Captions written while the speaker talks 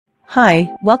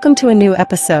Hi, welcome to a new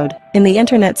episode in the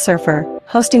Internet Surfer,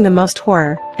 hosting the most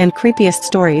horror and creepiest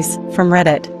stories from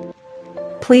Reddit.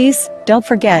 Please don't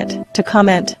forget to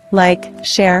comment, like,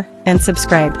 share, and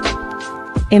subscribe.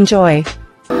 Enjoy.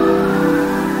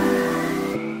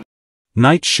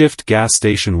 Night shift gas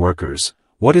station workers,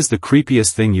 what is the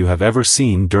creepiest thing you have ever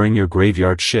seen during your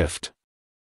graveyard shift?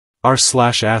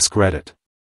 r/AskReddit.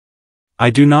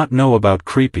 I do not know about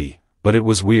creepy, but it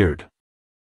was weird.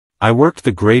 I worked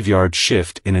the graveyard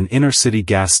shift in an inner-city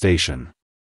gas station.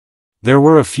 There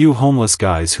were a few homeless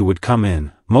guys who would come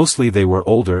in, mostly they were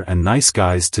older and nice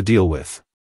guys to deal with.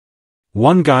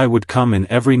 One guy would come in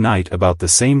every night about the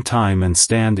same time and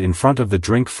stand in front of the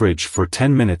drink fridge for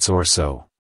 10 minutes or so.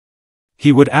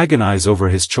 He would agonize over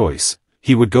his choice.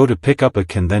 He would go to pick up a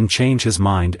can, then change his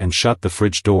mind and shut the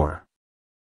fridge door.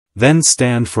 Then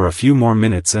stand for a few more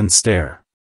minutes and stare.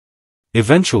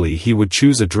 Eventually he would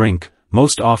choose a drink,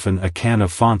 most often a can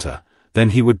of Fanta,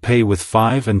 then he would pay with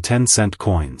 5 and 10-cent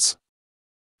coins.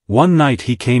 One night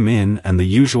he came in and the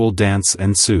usual dance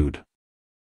ensued.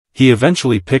 He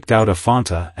eventually picked out a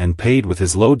Fanta and paid with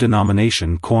his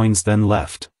low-denomination coins, then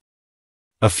left.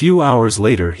 A few hours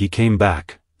later he came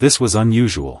back. This was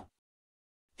unusual.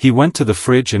 He went to the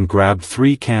fridge and grabbed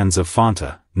 3 cans of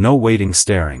Fanta, no waiting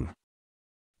staring.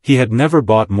 He had never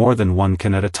bought more than 1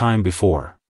 can at a time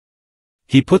before.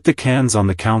 He put the cans on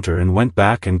the counter and went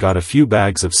back and got a few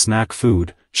bags of snack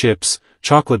food, chips,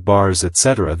 chocolate bars,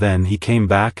 etc. Then he came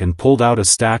back and pulled out a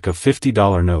stack of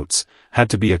 $50 notes, had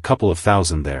to be a couple of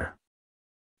thousand there.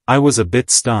 I was a bit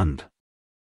stunned.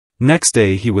 Next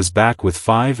day he was back with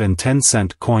 5 and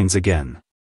 10-cent coins again.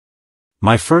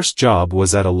 My first job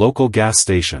was at a local gas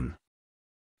station.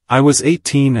 I was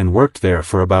 18 and worked there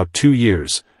for about 2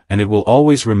 years, and it will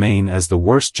always remain as the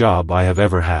worst job I have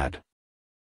ever had.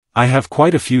 I have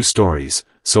quite a few stories,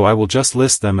 so I will just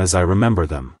list them as I remember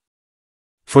them.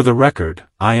 For the record,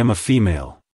 I am a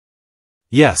female.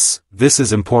 Yes, this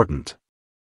is important.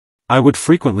 I would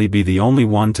frequently be the only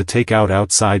one to take out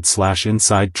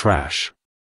outside/inside trash.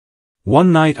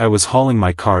 One night I was hauling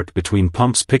my cart between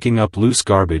pumps picking up loose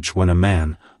garbage when a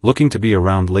man, looking to be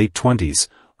around late 20s,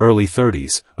 early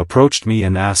 30s, approached me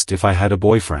and asked if I had a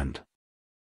boyfriend.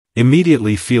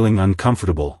 Immediately feeling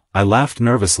uncomfortable, I laughed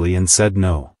nervously and said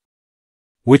no.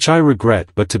 Which I regret,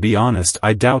 but to be honest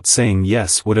I doubt saying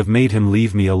yes would have made him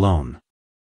leave me alone.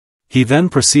 He then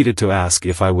proceeded to ask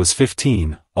if I was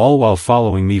 15, all while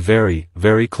following me very,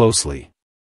 very closely.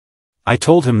 I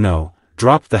told him no,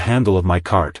 dropped the handle of my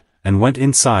cart, and went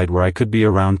inside where I could be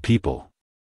around people.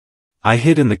 I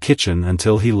hid in the kitchen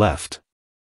until he left.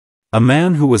 A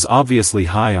man who was obviously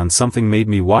high on something made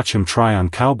me watch him try on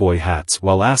cowboy hats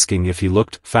while asking if he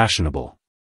looked fashionable.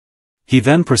 He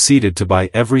then proceeded to buy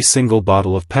every single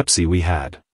bottle of Pepsi we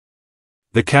had.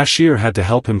 The cashier had to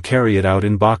help him carry it out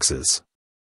in boxes.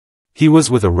 He was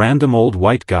with a random old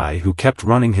white guy who kept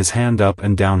running his hand up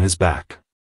and down his back.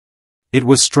 It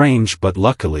was strange, but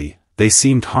luckily, they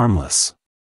seemed harmless.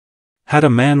 Had a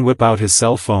man whip out his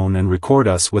cell phone and record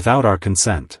us without our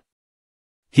consent.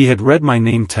 He had read my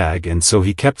name tag and so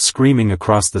he kept screaming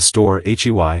across the store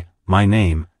 "Hey, my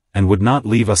name," and would not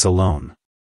leave us alone.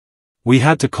 We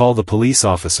had to call the police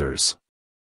officers.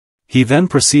 He then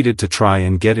proceeded to try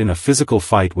and get in a physical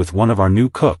fight with one of our new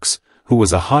cooks, who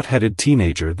was a hot-headed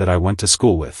teenager that I went to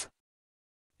school with.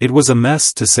 It was a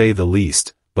mess to say the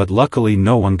least, but luckily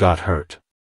no one got hurt.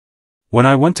 When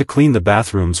I went to clean the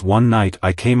bathrooms one night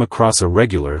I came across a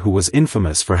regular who was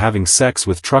infamous for having sex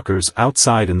with truckers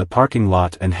outside in the parking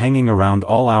lot and hanging around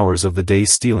all hours of the day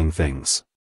stealing things.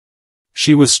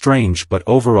 She was strange but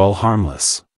overall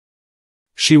harmless.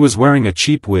 She was wearing a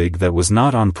cheap wig that was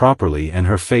not on properly and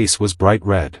her face was bright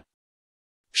red.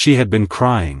 She had been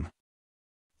crying.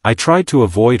 I tried to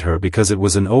avoid her because it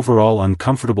was an overall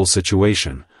uncomfortable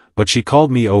situation, but she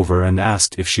called me over and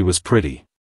asked if she was pretty.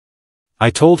 I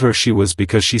told her she was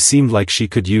because she seemed like she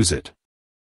could use it.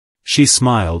 She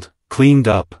smiled, cleaned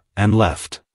up, and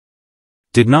left.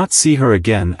 Did not see her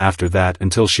again after that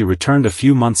until she returned a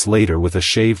few months later with a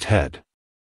shaved head.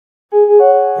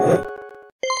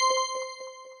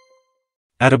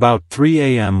 At about 3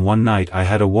 a.m. one night I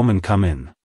had a woman come in.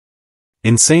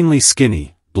 Insanely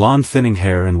skinny, blonde thinning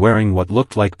hair and wearing what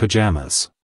looked like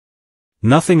pajamas.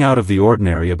 Nothing out of the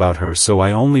ordinary about her, so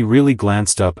I only really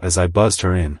glanced up as I buzzed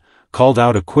her in, called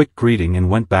out a quick greeting and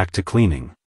went back to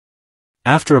cleaning.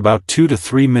 After about 2 to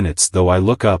 3 minutes though I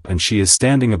look up and she is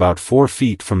standing about 4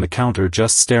 feet from the counter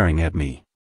just staring at me.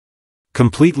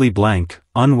 Completely blank,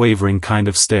 unwavering kind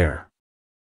of stare.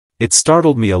 It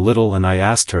startled me a little and I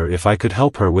asked her if I could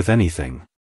help her with anything.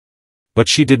 But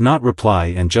she did not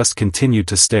reply and just continued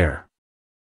to stare.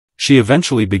 She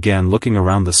eventually began looking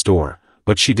around the store,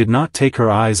 but she did not take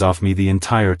her eyes off me the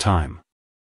entire time.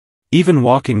 Even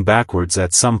walking backwards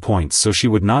at some points so she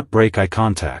would not break eye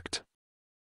contact.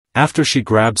 After she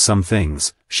grabs some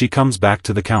things, she comes back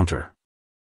to the counter.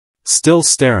 Still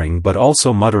staring but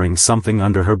also muttering something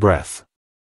under her breath.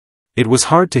 It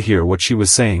was hard to hear what she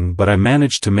was saying, but I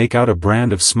managed to make out a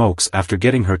brand of smokes after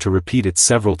getting her to repeat it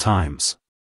several times.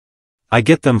 I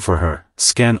get them for her,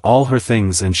 scan all her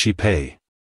things and she pay.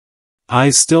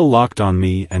 Eyes still locked on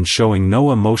me and showing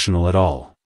no emotional at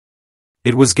all.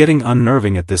 It was getting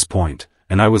unnerving at this point,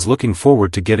 and I was looking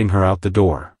forward to getting her out the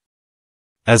door.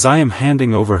 As I am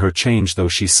handing over her change though,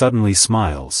 she suddenly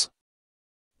smiles.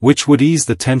 Which would ease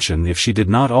the tension if she did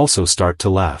not also start to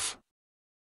laugh.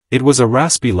 It was a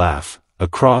raspy laugh, a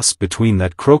cross between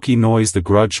that croaky noise the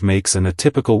Grudge makes and a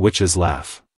typical witch's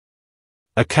laugh.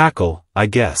 A cackle, I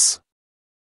guess.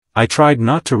 I tried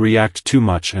not to react too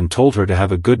much and told her to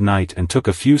have a good night and took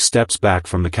a few steps back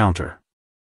from the counter.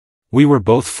 We were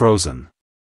both frozen.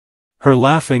 Her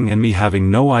laughing and me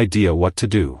having no idea what to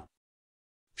do.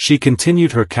 She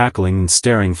continued her cackling and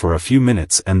staring for a few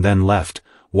minutes and then left,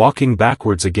 walking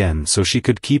backwards again so she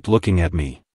could keep looking at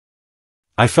me.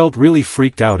 I felt really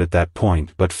freaked out at that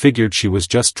point but figured she was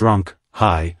just drunk,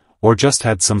 high, or just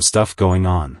had some stuff going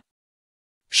on.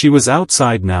 She was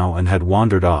outside now and had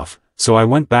wandered off, so I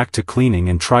went back to cleaning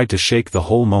and tried to shake the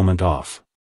whole moment off.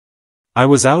 I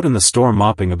was out in the store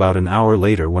mopping about an hour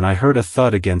later when I heard a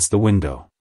thud against the window.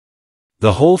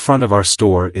 The whole front of our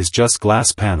store is just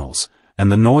glass panels,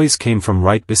 and the noise came from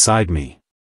right beside me.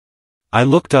 I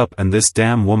looked up and this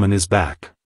damn woman is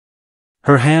back.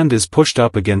 Her hand is pushed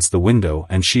up against the window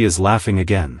and she is laughing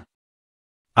again.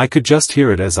 I could just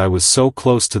hear it as I was so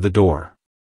close to the door.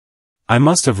 I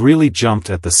must have really jumped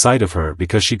at the sight of her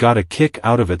because she got a kick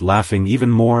out of it, laughing even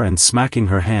more and smacking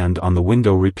her hand on the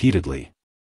window repeatedly.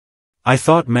 I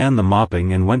thought man the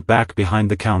mopping and went back behind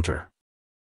the counter.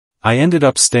 I ended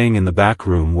up staying in the back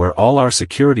room where all our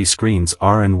security screens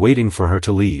are and waiting for her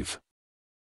to leave.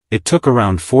 It took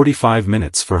around 45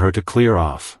 minutes for her to clear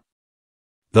off.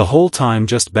 The whole time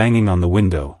just banging on the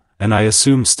window, and I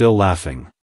assume still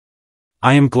laughing.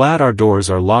 I am glad our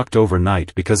doors are locked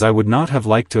overnight because I would not have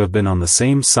liked to have been on the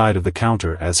same side of the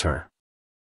counter as her.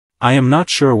 I am not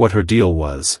sure what her deal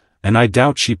was, and I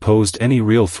doubt she posed any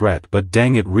real threat, but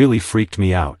dang, it really freaked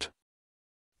me out.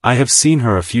 I have seen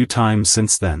her a few times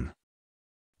since then.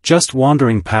 Just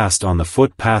wandering past on the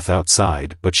footpath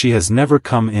outside, but she has never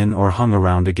come in or hung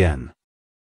around again.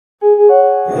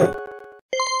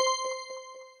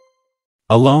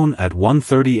 Alone at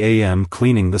 1:30 a.m.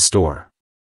 cleaning the store.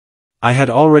 I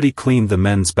had already cleaned the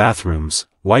men's bathrooms,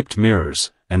 wiped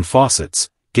mirrors and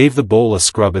faucets, gave the bowl a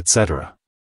scrub, etc.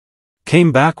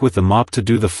 Came back with the mop to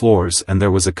do the floors, and there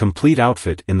was a complete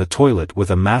outfit in the toilet with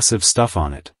a massive stuff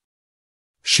on it.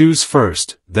 Shoes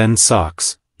first, then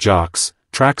socks, jocks,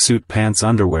 tracksuit pants,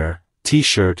 underwear,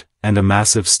 t-shirt, and a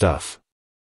massive stuff.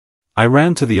 I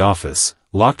ran to the office,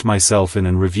 locked myself in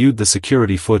and reviewed the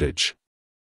security footage.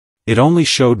 It only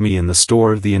showed me in the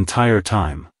store the entire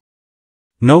time.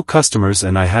 No customers,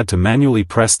 and I had to manually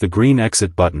press the green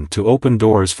exit button to open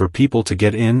doors for people to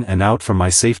get in and out from my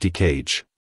safety cage.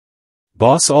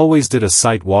 Boss always did a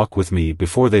sight walk with me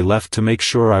before they left to make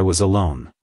sure I was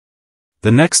alone.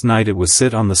 The next night it was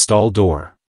sit on the stall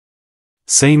door.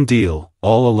 Same deal,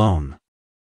 all alone.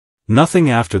 Nothing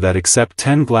after that except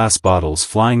 10 glass bottles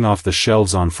flying off the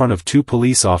shelves on front of 2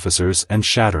 police officers and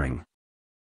shattering.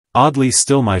 Oddly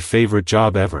still my favorite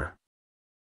job ever.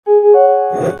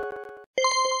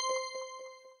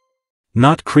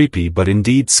 Not creepy but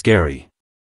indeed scary.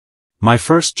 My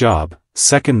first job,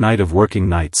 second night of working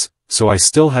nights, so I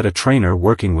still had a trainer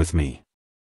working with me.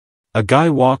 A guy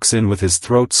walks in with his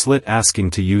throat slit asking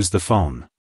to use the phone.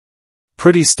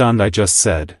 Pretty stunned I just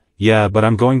said, yeah, but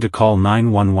I'm going to call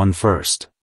 911 first.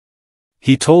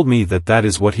 He told me that that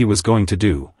is what he was going to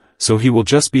do, so he will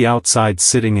just be outside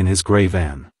sitting in his gray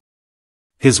van.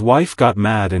 His wife got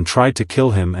mad and tried to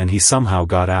kill him and he somehow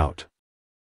got out.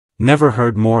 Never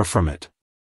heard more from it.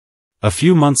 A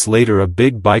few months later a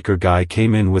big biker guy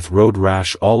came in with road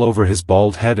rash all over his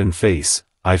bald head and face.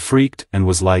 I freaked and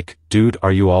was like, dude,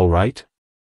 are you alright?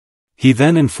 He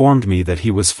then informed me that he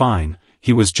was fine,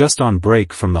 he was just on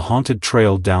break from the haunted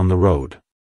trail down the road.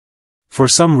 For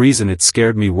some reason it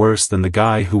scared me worse than the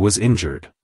guy who was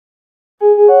injured.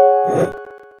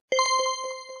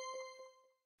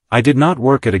 I did not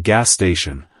work at a gas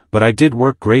station, but I did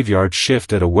work graveyard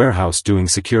shift at a warehouse doing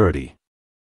security.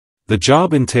 The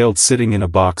job entailed sitting in a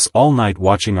box all night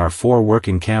watching our 4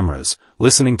 working cameras,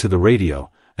 listening to the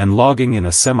radio, and logging in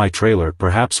a semi-trailer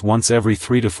perhaps once every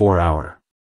 3 to 4 hours.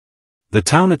 The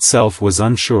town itself was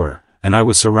unsure, and I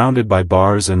was surrounded by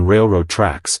bars and railroad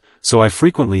tracks, so I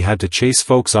frequently had to chase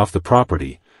folks off the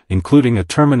property, including a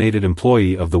terminated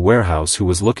employee of the warehouse who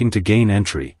was looking to gain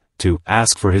entry, to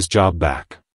ask for his job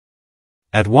back.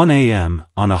 At 1 a.m.,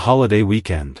 on a holiday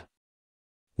weekend.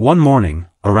 One morning,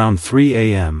 around 3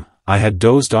 a.m., I had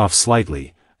dozed off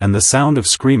slightly, and the sound of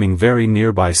screaming very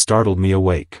nearby startled me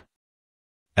awake.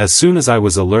 As soon as I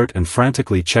was alert and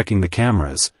frantically checking the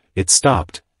cameras, it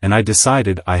stopped, and I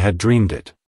decided I had dreamed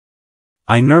it.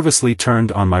 I nervously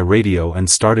turned on my radio and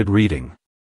started reading.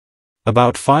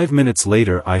 About 5 minutes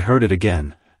later I heard it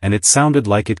again, and it sounded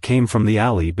like it came from the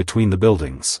alley between the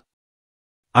buildings.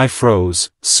 I froze,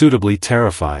 suitably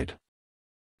terrified.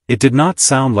 It did not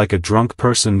sound like a drunk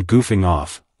person goofing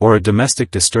off, or a domestic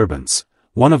disturbance.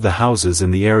 One of the houses in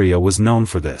the area was known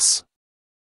for this.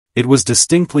 It was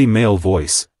distinctly male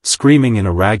voice, screaming in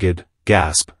a ragged,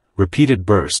 gasp, repeated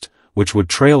burst, which would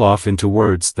trail off into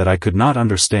words that I could not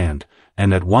understand,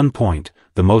 and at one point,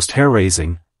 the most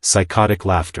hair-raising, psychotic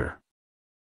laughter.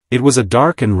 It was a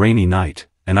dark and rainy night,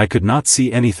 and I could not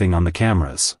see anything on the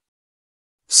cameras.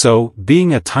 So,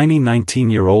 being a tiny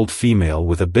 19-year-old female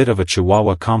with a bit of a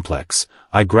Chihuahua complex,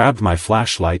 I grabbed my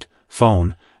flashlight,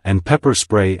 phone, and pepper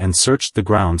spray and searched the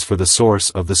grounds for the source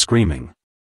of the screaming.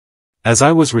 As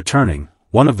I was returning,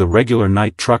 one of the regular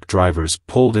night truck drivers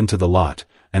pulled into the lot,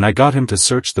 and I got him to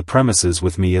search the premises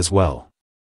with me as well.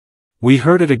 We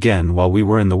heard it again while we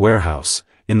were in the warehouse,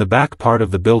 in the back part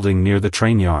of the building near the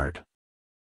train yard.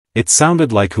 It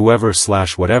sounded like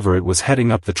whoever/whatever it was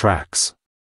heading up the tracks.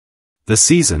 The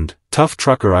seasoned, tough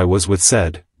trucker I was with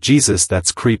said, "Jesus,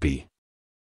 that's creepy.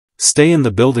 Stay in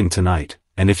the building tonight,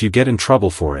 and if you get in trouble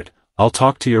for it, I'll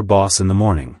talk to your boss in the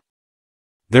morning."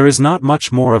 There is not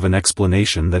much more of an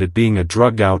explanation than it being a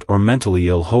drugged-out or mentally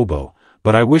ill hobo,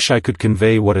 but I wish I could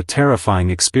convey what a terrifying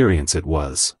experience it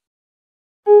was.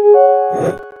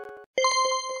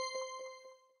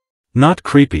 Not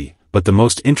creepy, but the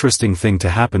most interesting thing to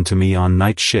happen to me on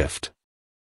night shift.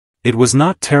 It was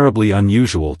not terribly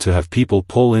unusual to have people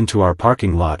pull into our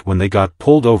parking lot when they got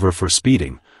pulled over for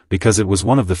speeding, because it was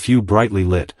one of the few brightly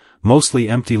lit, mostly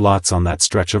empty lots on that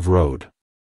stretch of road.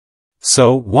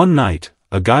 So, one night,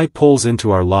 a guy pulls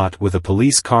into our lot with a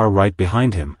police car right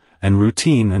behind him, and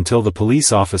routine until the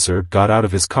police officer got out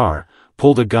of his car,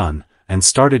 pulled a gun, and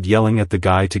started yelling at the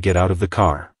guy to get out of the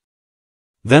car.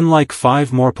 Then like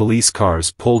 5 more police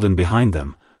cars pulled in behind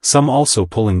them, some also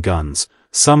pulling guns,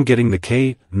 some getting the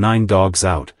K-9 dogs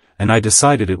out, and I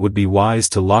decided it would be wise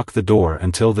to lock the door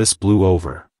until this blew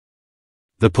over.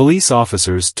 The police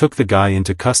officers took the guy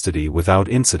into custody without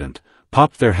incident,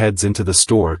 popped their heads into the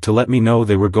store to let me know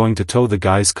they were going to tow the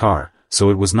guy's car,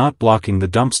 so it was not blocking the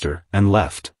dumpster, and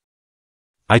left.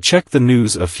 I checked the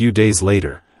news a few days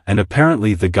later, and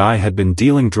apparently the guy had been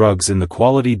dealing drugs in the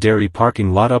Quality Dairy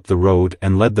parking lot up the road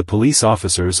and led the police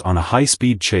officers on a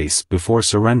high-speed chase before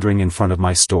surrendering in front of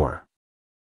my store.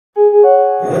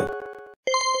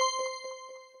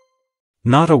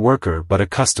 Not a worker but a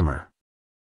customer.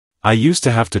 I used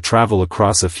to have to travel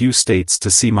across a few states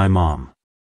to see my mom.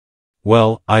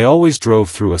 Well, I always drove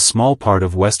through a small part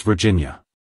of West Virginia.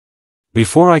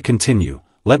 Before I continue,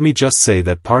 let me just say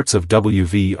that parts of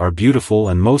WV are beautiful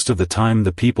and most of the time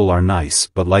the people are nice,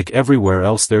 but like everywhere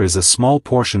else there is a small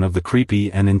portion of the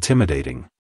creepy and intimidating.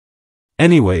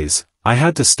 Anyways, I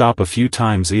had to stop a few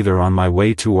times either on my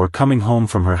way to or coming home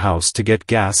from her house to get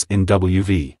gas in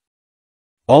WV.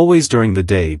 Always during the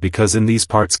day because in these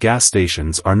parts gas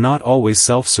stations are not always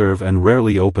self-serve and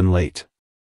rarely open late.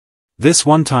 This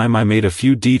one time I made a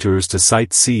few detours to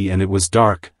Site C and it was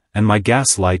dark, and my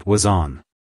gas light was on.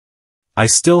 I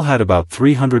still had about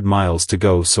 300 miles to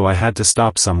go so I had to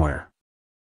stop somewhere.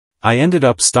 I ended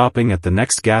up stopping at the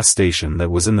next gas station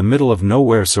that was in the middle of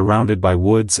nowhere surrounded by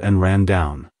woods and ran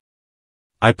down.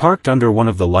 I parked under one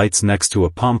of the lights next to a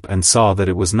pump and saw that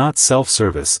it was not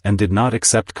self-service and did not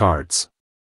accept cards.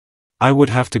 I would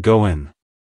have to go in.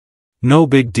 No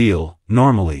big deal,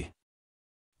 normally.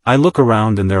 I look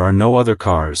around and there are no other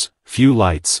cars, few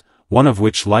lights, one of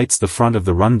which lights the front of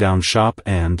the rundown shop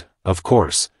and, of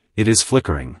course, it is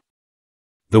flickering.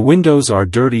 The windows are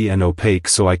dirty and opaque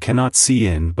so I cannot see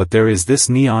in, but there is this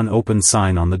neon open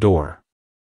sign on the door.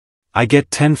 I get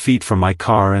 10 feet from my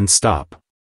car and stop.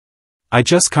 I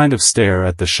just kind of stare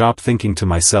at the shop thinking to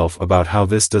myself about how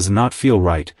this does not feel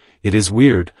right. It is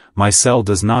weird, my cell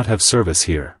does not have service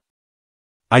here.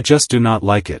 I just do not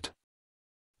like it.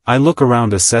 I look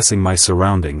around assessing my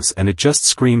surroundings and it just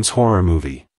screams horror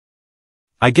movie.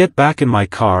 I get back in my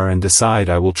car and decide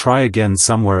I will try again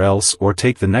somewhere else or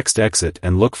take the next exit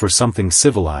and look for something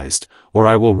civilized, or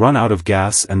I will run out of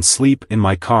gas and sleep in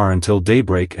my car until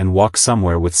daybreak and walk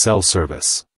somewhere with cell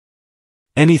service.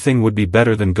 Anything would be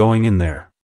better than going in there.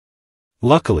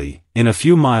 Luckily, in a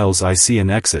few miles I see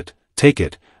an exit, take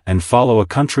it, and follow a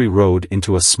country road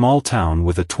into a small town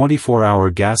with a 24-hour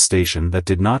gas station that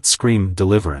did not scream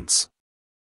deliverance.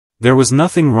 There was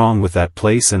nothing wrong with that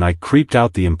place and I creeped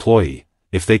out the employee,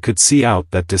 if they could see out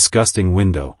that disgusting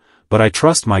window, but I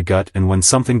trust my gut, and when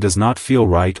something does not feel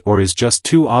right or is just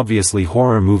too obviously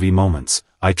horror movie moments,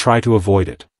 I try to avoid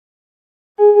it.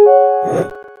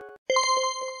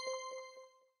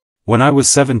 When I was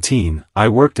 17, I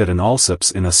worked at an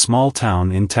Allsup's in a small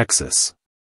town in Texas.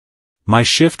 My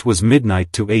shift was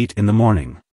midnight to 8 in the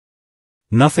morning.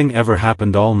 Nothing ever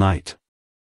happened all night.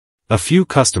 A few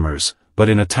customers, but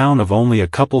in a town of only a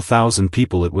couple thousand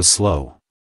people it was slow.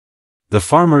 The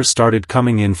farmers started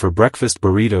coming in for breakfast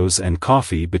burritos and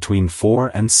coffee between 4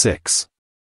 and 6.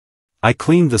 I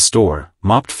cleaned the store,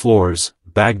 mopped floors,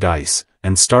 bagged ice,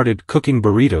 and started cooking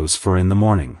burritos for in the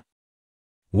morning.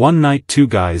 One night 2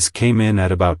 guys came in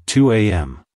at about 2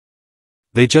 a.m.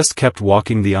 They just kept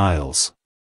walking the aisles.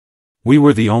 We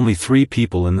were the only 3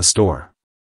 people in the store.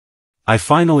 I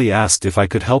finally asked if I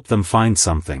could help them find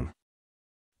something.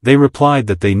 They replied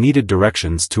that they needed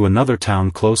directions to another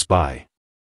town close by.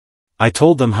 I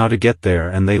told them how to get there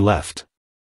and they left.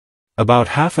 About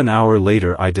half an hour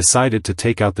later I decided to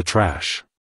take out the trash.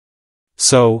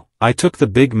 So, I took the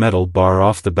big metal bar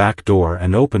off the back door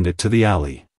and opened it to the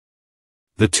alley.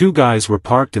 The 2 guys were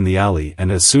parked in the alley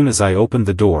and as soon as I opened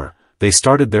the door, they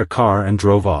started their car and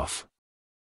drove off.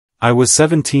 I was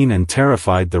 17 and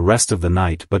terrified the rest of the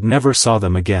night but never saw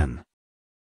them again.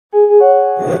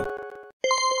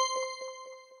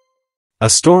 A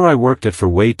store I worked at for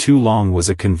way too long was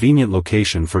a convenient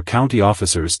location for county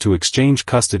officers to exchange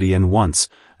custody, and once,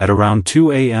 at around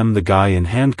 2 a.m. the guy in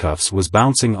handcuffs was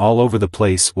bouncing all over the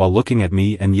place while looking at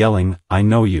me and yelling, "I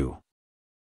know you.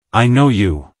 I know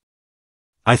you.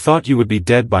 I thought you would be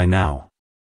dead by now."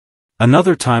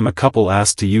 Another time a couple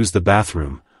asked to use the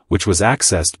bathroom, which was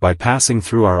accessed by passing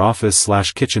through our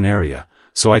office/kitchen area,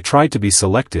 so I tried to be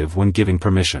selective when giving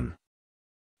permission.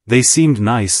 They seemed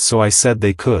nice so I said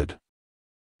they could.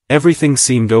 Everything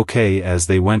seemed okay as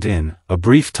they went in, a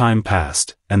brief time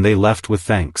passed, and they left with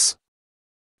thanks.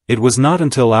 It was not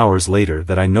until hours later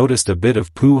that I noticed a bit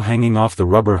of poo hanging off the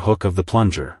rubber hook of the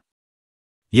plunger.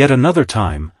 Yet another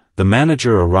time, the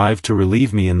manager arrived to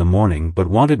relieve me in the morning but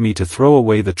wanted me to throw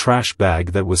away the trash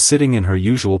bag that was sitting in her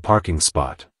usual parking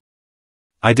spot.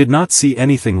 I did not see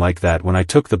anything like that when I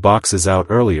took the boxes out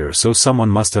earlier, so someone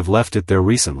must have left it there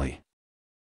recently.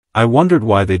 I wondered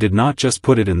why they did not just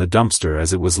put it in the dumpster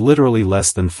as it was literally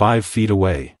less than 5 feet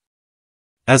away.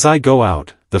 As I go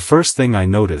out, the first thing I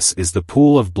notice is the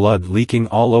pool of blood leaking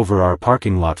all over our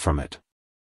parking lot from it.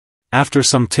 After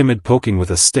some timid poking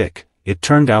with a stick, it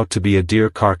turned out to be a deer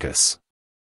carcass.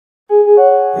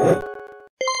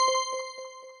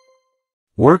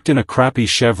 Worked in a crappy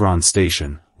Chevron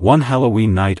station. One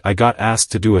Halloween night I got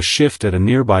asked to do a shift at a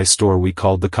nearby store we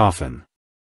called the Coffin.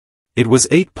 It was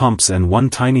 8 pumps and one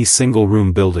tiny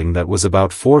single-room building that was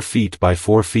about 4 feet by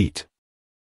 4 feet.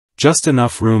 Just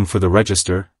enough room for the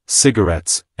register,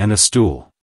 cigarettes, and a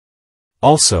stool.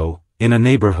 Also, in a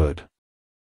neighborhood.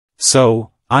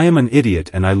 So, I am an idiot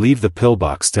and I leave the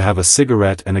pillbox to have a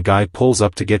cigarette and a guy pulls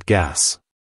up to get gas.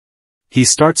 He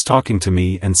starts talking to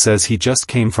me and says he just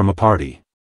came from a party.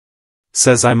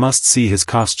 Says I must see his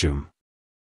costume.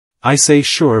 I say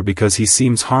sure because he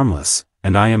seems harmless,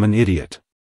 and I am an idiot.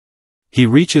 He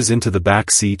reaches into the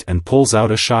back seat and pulls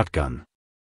out a shotgun.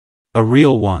 A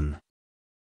real one.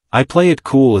 I play it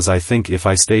cool as I think if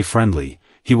I stay friendly,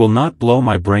 he will not blow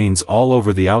my brains all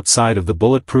over the outside of the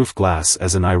bulletproof glass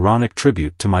as an ironic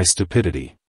tribute to my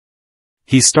stupidity.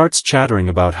 He starts chattering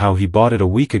about how he bought it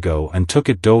a week ago and took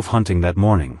it dove hunting that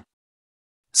morning.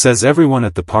 Says everyone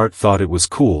at the part thought it was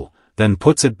cool, then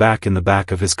puts it back in the back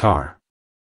of his car.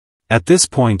 At this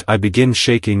point I begin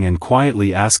shaking and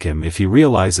quietly ask him if he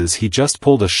realizes he just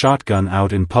pulled a shotgun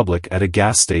out in public at a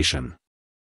gas station.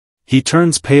 He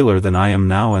turns paler than I am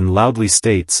now and loudly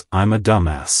states, "I'm a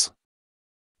dumbass."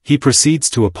 He proceeds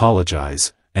to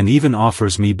apologize, and even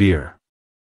offers me beer.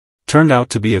 Turned out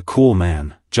to be a cool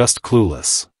man, just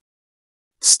clueless.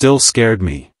 Still scared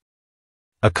me.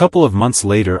 A couple of months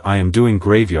later I am doing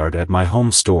graveyard at my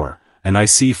home store, and I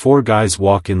see 4 guys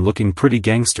walk in looking pretty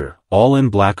gangster, all in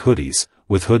black hoodies,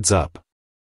 with hoods up.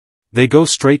 They go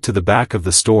straight to the back of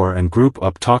the store and group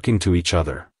up talking to each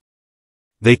other.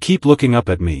 They keep looking up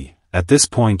at me, At this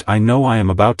point I know I am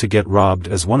about to get robbed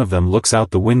as one of them looks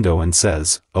out the window and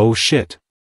says, "Oh shit."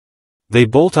 They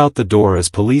bolt out the door as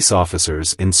police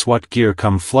officers in SWAT gear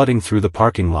come flooding through the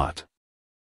parking lot.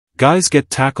 Guys get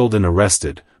tackled and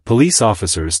arrested. Police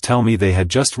officers tell me they had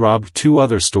just robbed 2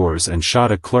 other stores and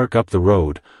shot a clerk up the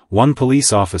road. One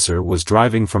police officer was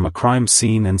driving from a crime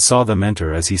scene and saw them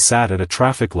enter as he sat at a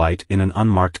traffic light in an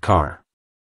unmarked car.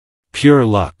 Pure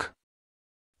luck.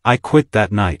 I quit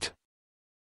that night.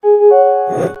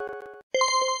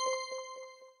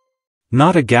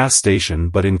 Not a gas station,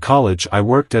 but in college I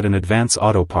worked at an Advance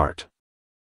Auto Part.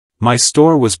 My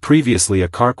store was previously a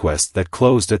CarQuest that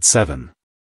closed at 7.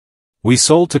 We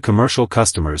sold to commercial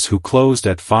customers who closed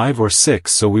at 5 or 6,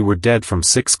 so we were dead from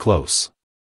 6 close.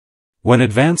 When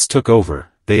Advance took over,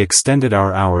 they extended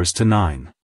our hours to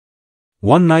 9.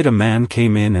 One night a man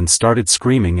came in and started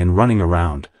screaming and running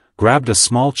around, grabbed a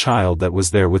small child that was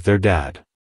there with their dad.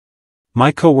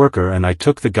 My coworker and I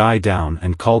took the guy down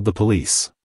and called the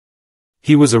police.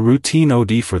 He was a routine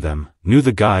OD for them, knew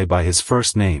the guy by his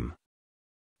first name.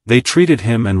 They treated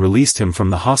him and released him from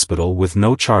the hospital with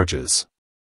no charges.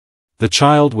 The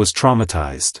child was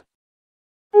traumatized.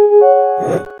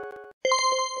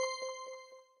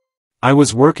 I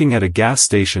was working at a gas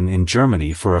station in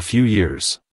Germany for a few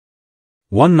years.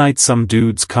 One night some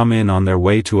dudes come in on their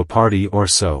way to a party or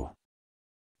so.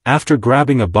 After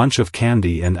grabbing a bunch of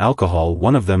candy and alcohol,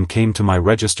 one of them came to my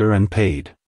register and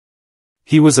paid.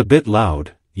 He was a bit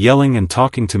loud, yelling and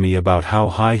talking to me about how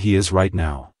high he is right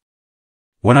now.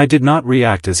 When I did not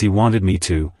react as he wanted me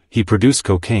to, he produced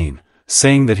cocaine,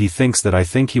 saying that he thinks that I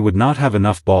think he would not have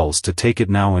enough balls to take it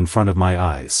now in front of my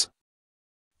eyes.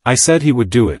 I said he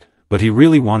would do it, but he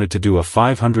really wanted to do a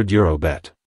 €500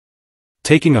 bet.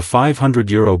 Taking a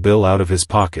 €500 bill out of his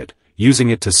pocket, using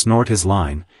it to snort his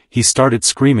line, he started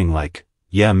screaming like,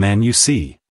 "Yeah man, you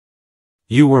see.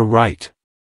 You were right.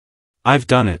 I've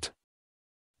done it."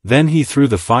 Then he threw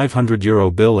the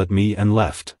 €500 bill at me and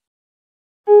left.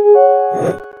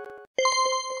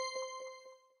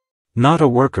 Not a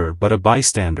worker but a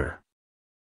bystander.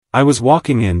 I was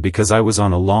walking in because I was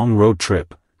on a long road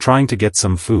trip, trying to get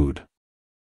some food.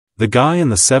 The guy in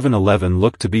the 7-Eleven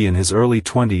looked to be in his early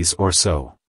 20s or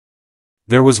so.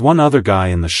 There was one other guy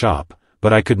in the shop,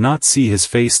 but I could not see his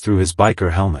face through his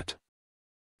biker helmet.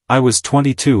 I was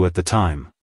 22 at the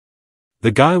time.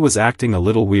 The guy was acting a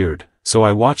little weird, so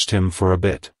I watched him for a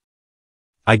bit.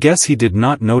 I guess he did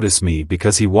not notice me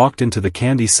because he walked into the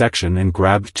candy section and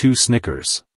grabbed 2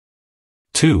 Snickers.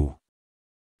 2.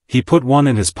 He put one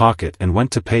in his pocket and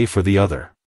went to pay for the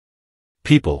other.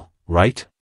 People, right?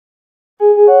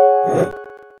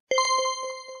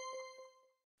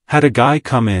 Had a guy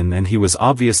come in and he was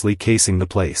obviously casing the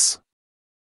place.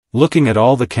 Looking at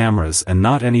all the cameras and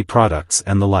not any products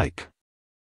and the like.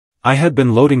 I had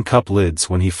been loading cup lids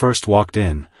when he first walked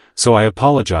in, so I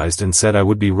apologized and said I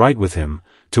would be right with him,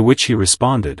 to which he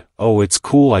responded, "Oh, it's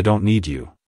cool, I don't need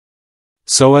you."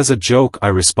 So as a joke I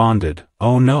responded,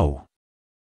 "Oh no,"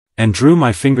 and drew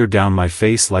my finger down my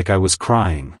face like I was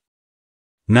crying.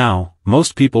 Now,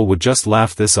 most people would just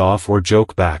laugh this off or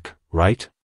joke back, right?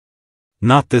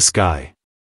 Not this guy.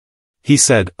 He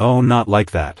said, "Oh, not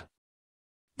like that.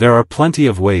 There are plenty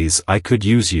of ways I could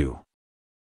use you."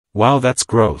 Wow, that's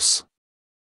gross.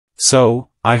 So,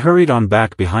 I hurried on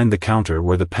back behind the counter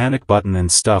where the panic button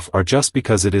and stuff are just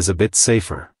because it is a bit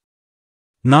safer.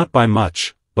 Not by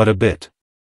much, but a bit.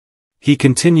 He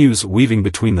continues weaving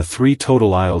between the 3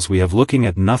 total aisles we have, looking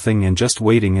at nothing and just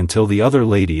waiting until the other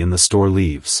lady in the store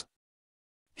leaves.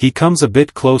 He comes a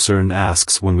bit closer and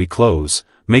asks when we close,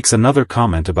 makes another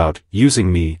comment about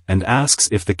using me and asks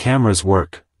if the cameras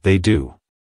work. They do.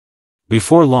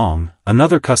 Before long,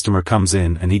 another customer comes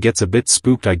in and he gets a bit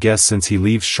spooked, I guess, since he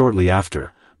leaves shortly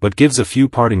after, but gives a few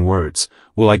parting words.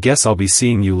 "Well, I guess I'll be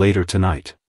seeing you later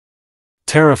tonight."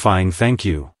 Terrifying, thank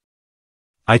you.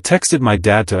 I texted my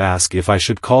dad to ask if I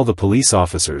should call the police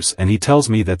officers, and he tells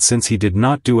me that since he did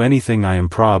not do anything I am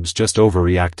probs just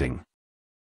overreacting.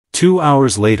 2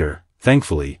 hours later,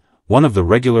 thankfully, one of the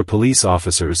regular police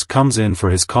officers comes in for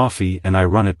his coffee and I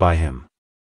run it by him.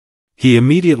 He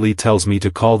immediately tells me to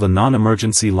call the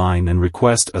non-emergency line and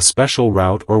request a special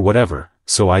route or whatever,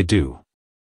 so I do.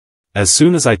 As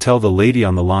soon as I tell the lady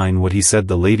on the line what he said,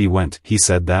 the lady went, "He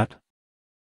said that?"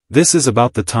 This is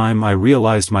about the time I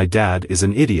realized my dad is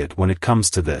an idiot when it comes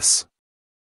to this.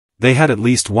 They had at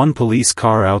least one police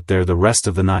car out there the rest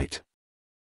of the night.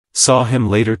 Saw him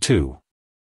later too.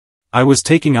 I was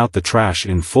taking out the trash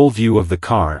in full view of the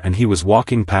car and he was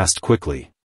walking past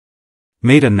quickly.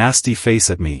 Made a nasty face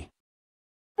at me.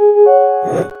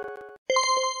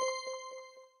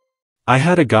 I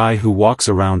had a guy who walks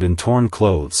around in torn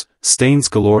clothes, stains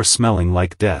galore smelling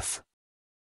like death.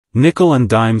 Nickel and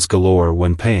dimes galore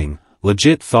when paying.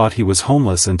 Legit thought he was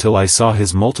homeless until I saw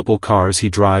his multiple cars he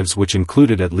drives, which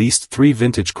included at least 3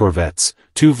 vintage Corvettes,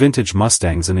 2 vintage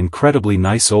Mustangs, an incredibly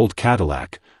nice old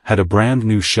Cadillac, had a brand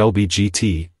new Shelby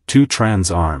GT, 2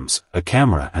 Trans Arms, a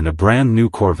camera and a brand new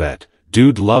Corvette.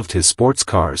 Dude loved his sports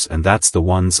cars, and that's the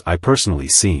ones I personally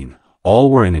seen. All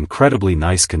were in incredibly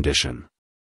nice condition.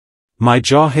 My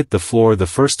jaw hit the floor the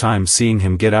first time seeing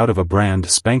him get out of a brand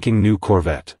spanking new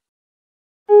Corvette.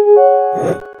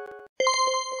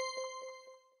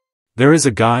 There is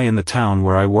a guy in the town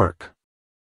where I work.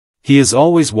 He is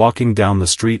always walking down the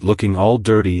street looking all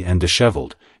dirty and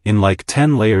disheveled, in like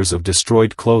 10 layers of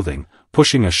destroyed clothing,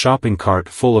 pushing a shopping cart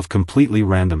full of completely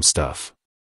random stuff.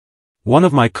 One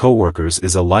of my coworkers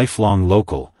is a lifelong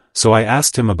local, so I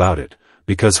asked him about it,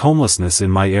 because homelessness in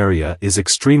my area is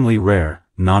extremely rare,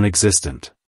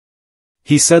 non-existent.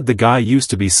 He said the guy used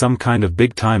to be some kind of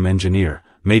big-time engineer,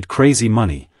 made crazy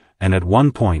money, and at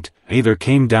one point, either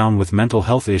came down with mental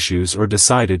health issues or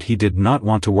decided he did not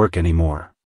want to work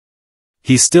anymore.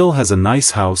 He still has a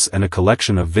nice house and a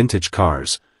collection of vintage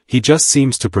cars, he just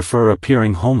seems to prefer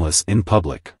appearing homeless in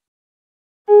public.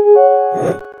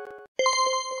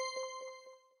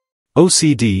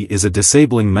 OCD is a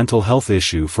disabling mental health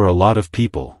issue for a lot of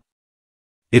people.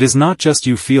 It is not just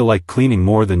you feel like cleaning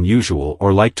more than usual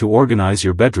or like to organize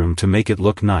your bedroom to make it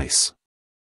look nice.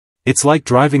 It's like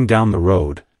driving down the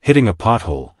road, hitting a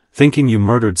pothole, thinking you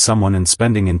murdered someone and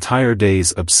spending entire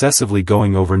days obsessively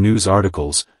going over news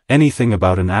articles, anything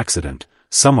about an accident,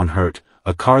 someone hurt,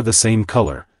 a car the same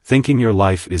color, thinking your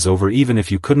life is over even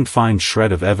if you couldn't find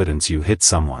shred of evidence you hit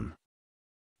someone.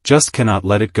 Just cannot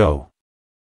let it go.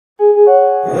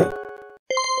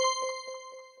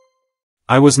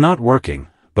 I was not working,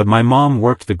 but my mom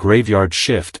worked the graveyard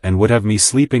shift and would have me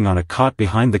sleeping on a cot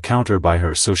behind the counter by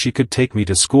her so she could take me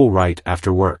to school right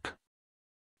after work.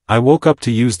 I woke up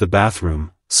to use the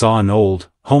bathroom, saw an old,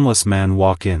 homeless man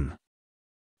walk in.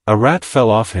 A rat fell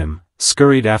off him,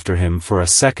 scurried after him for a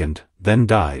second, then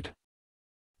died.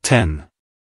 10.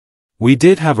 We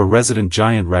did have a resident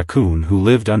giant raccoon who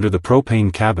lived under the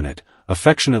propane cabinet,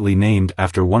 affectionately named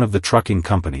after one of the trucking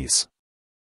companies.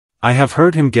 I have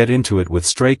heard him get into it with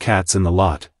stray cats in the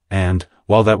lot, and,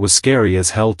 while that was scary as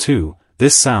hell too,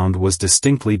 this sound was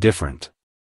distinctly different.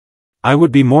 I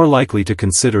would be more likely to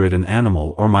consider it an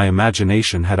animal or my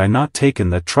imagination had I not taken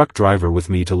that truck driver with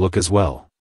me to look as well.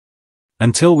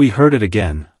 Until we heard it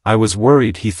again, I was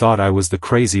worried he thought I was the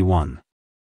crazy one.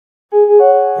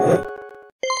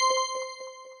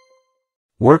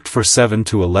 Worked for 7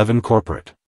 to 11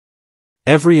 corporate.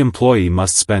 Every employee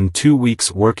must spend 2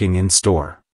 weeks working in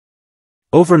store.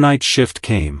 Overnight shift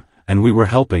came, and we were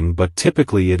helping, but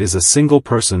typically it is a single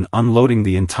person unloading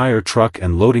the entire truck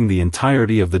and loading the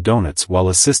entirety of the donuts while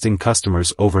assisting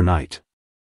customers overnight.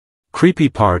 Creepy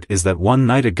part is that one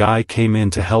night a guy came in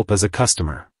to help as a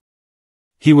customer.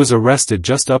 He was arrested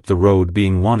just up the road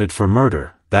being wanted for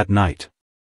murder that night.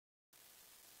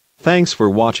 Thanks for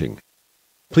watching.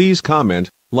 Please comment,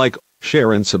 like,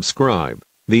 share and subscribe.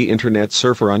 The Internet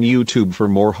Surfer on YouTube for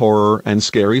more horror and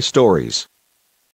scary stories.